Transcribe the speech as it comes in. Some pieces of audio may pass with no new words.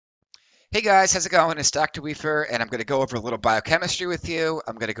Hey guys, how's it going? It's Dr. Weaver, and I'm going to go over a little biochemistry with you.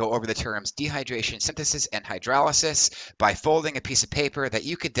 I'm going to go over the terms dehydration, synthesis, and hydrolysis by folding a piece of paper that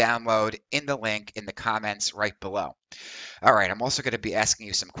you could download in the link in the comments right below. All right, I'm also going to be asking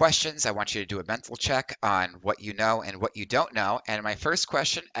you some questions. I want you to do a mental check on what you know and what you don't know. And my first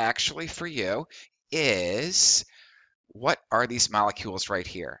question actually for you is, what are these molecules right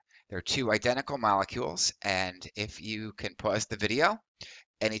here? They're two identical molecules, and if you can pause the video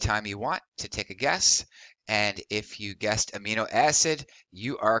anytime you want to take a guess. And if you guessed amino acid,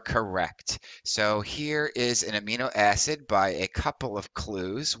 you are correct. So here is an amino acid by a couple of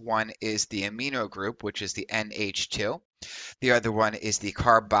clues. One is the amino group, which is the NH2. The other one is the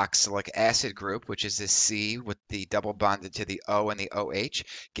carboxylic acid group, which is the C with the double bonded to the O and the OH.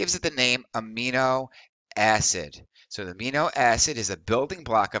 Gives it the name amino acid. So the amino acid is a building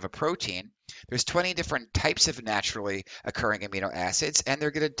block of a protein. There's 20 different types of naturally occurring amino acids, and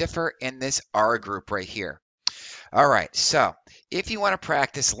they're going to differ in this R group right here. All right, so if you want to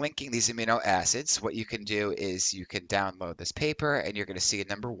practice linking these amino acids, what you can do is you can download this paper, and you're going to see a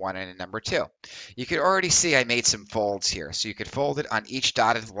number 1 and a number 2. You can already see I made some folds here, so you could fold it on each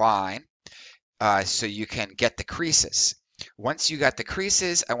dotted line so you can get the creases. Once you got the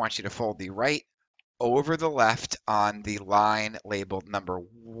creases, I want you to fold the right over the left on the line labeled number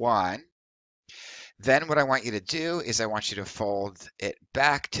 1. Then what I want you to do is I want you to fold it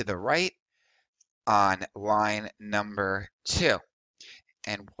back to the right on line number 2.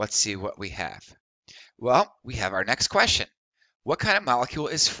 And let's see what we have. Well, we have our next question. What kind of molecule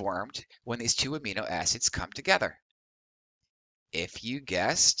is formed when these two amino acids come together? If you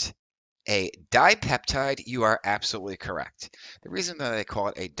guessed a dipeptide, you are absolutely correct. The reason that they call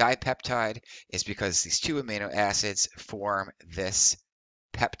it a dipeptide is because these two amino acids form this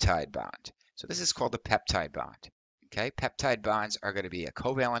peptide bond. So this is called a peptide bond. Okay, peptide bonds are going to be a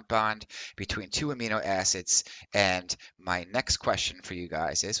covalent bond between two amino acids. And my next question for you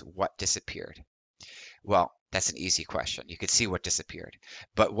guys is, what disappeared? Well, that's an easy question. You could see what disappeared.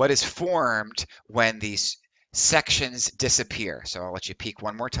 But what is formed when these sections disappear? So I'll let you peek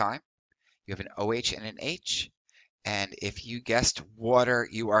one more time. You have an OH and an H. And if you guessed water,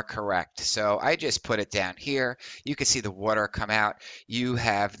 you are correct. So I just put it down here. You can see the water come out. You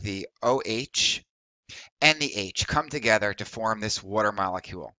have the OH and the H come together to form this water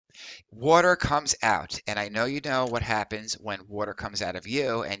molecule. Water comes out, and I know you know what happens when water comes out of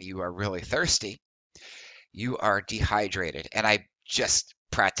you and you are really thirsty. You are dehydrated, and I just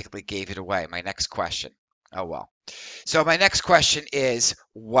practically gave it away. My next question. Oh well. So my next question is,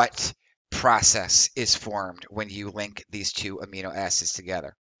 what process is formed when you link these two amino acids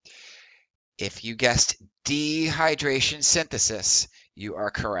together? If you guessed dehydration synthesis, you are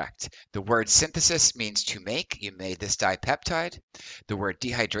correct. The word synthesis means to make. You made this dipeptide. The word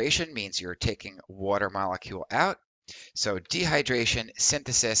dehydration means you're taking water molecule out. So dehydration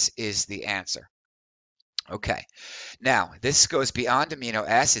synthesis is the answer. Okay, now this goes beyond amino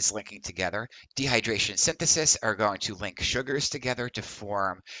acids linking together. Dehydration synthesis are going to link sugars together to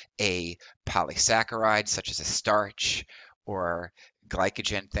form a polysaccharide, such as a starch or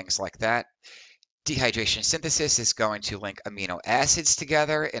glycogen, things like that. Dehydration synthesis is going to link amino acids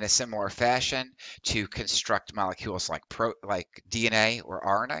together in a similar fashion to construct molecules like DNA or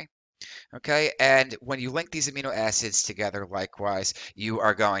RNA. Okay, and when you link these amino acids together, likewise, you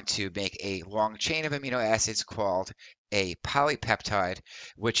are going to make a long chain of amino acids called a polypeptide,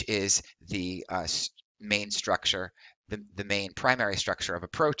 which is the main structure, the main primary structure of a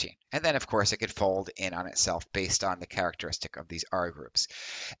protein. And then, of course, it could fold in on itself based on the characteristic of these R groups.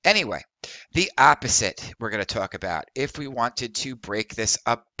 Anyway, the opposite we're going to talk about. If we wanted to break this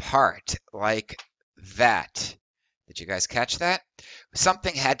apart like that, did you guys catch that?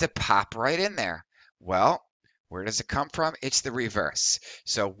 Something had to pop right in there. Well, where does it come from? It's the reverse.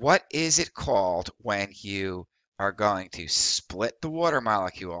 So what is it called when you are going to split the water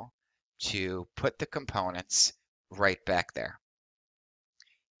molecule to put the components right back there?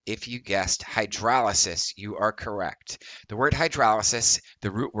 If you guessed hydrolysis, you are correct. The word hydrolysis,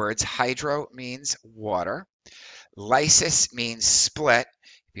 the root words hydro means water. Lysis means split.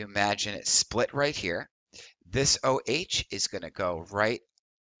 If you imagine it split right here. This OH is going to go right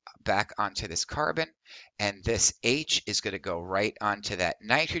back onto this carbon, and this H is going to go right onto that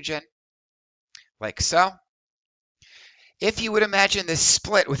nitrogen, like so. If you would imagine this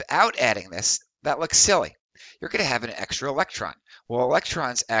split without adding this, that looks silly. You're going to have an extra electron. Well,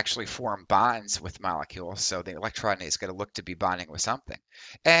 electrons actually form bonds with molecules, so the electron is going to look to be bonding with something.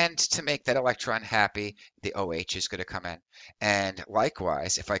 And to make that electron happy, the OH is going to come in. And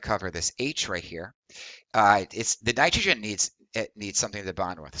likewise, if I cover this H right here, the nitrogen needs it needs something to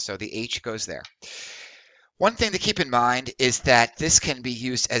bond with. So the H goes there. One thing to keep in mind is that this can be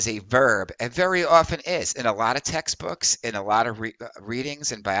used as a verb, and very often is. In a lot of textbooks, in a lot of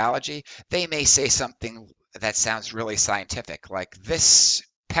readings in biology, they may say something that sounds really scientific, like this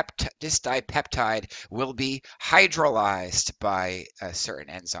dipeptide will be hydrolyzed by a certain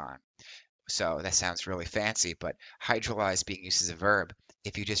enzyme. So that sounds really fancy, but hydrolyze being used as a verb,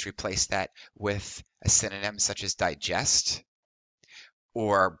 if you just replace that with a synonym such as digest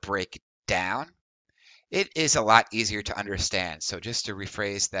or break down, it is a lot easier to understand. So just to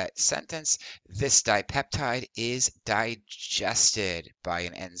rephrase that sentence, this dipeptide is digested by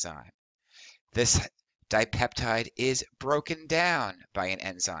an enzyme. This dipeptide is broken down by an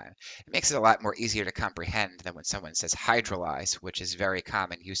enzyme. It makes it a lot more easier to comprehend than when someone says hydrolyze, which is very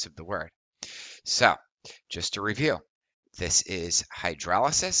common use of the word. So just to review, this is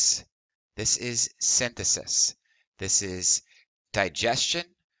hydrolysis, this is synthesis, this is digestion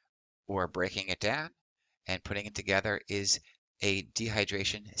or breaking it down, and putting it together is a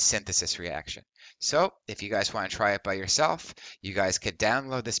dehydration synthesis reaction. So if you guys want to try it by yourself, you guys could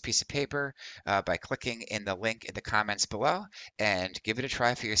download this piece of paper by clicking in the link in the comments below and give it a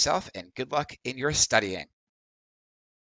try for yourself, and good luck in your studying.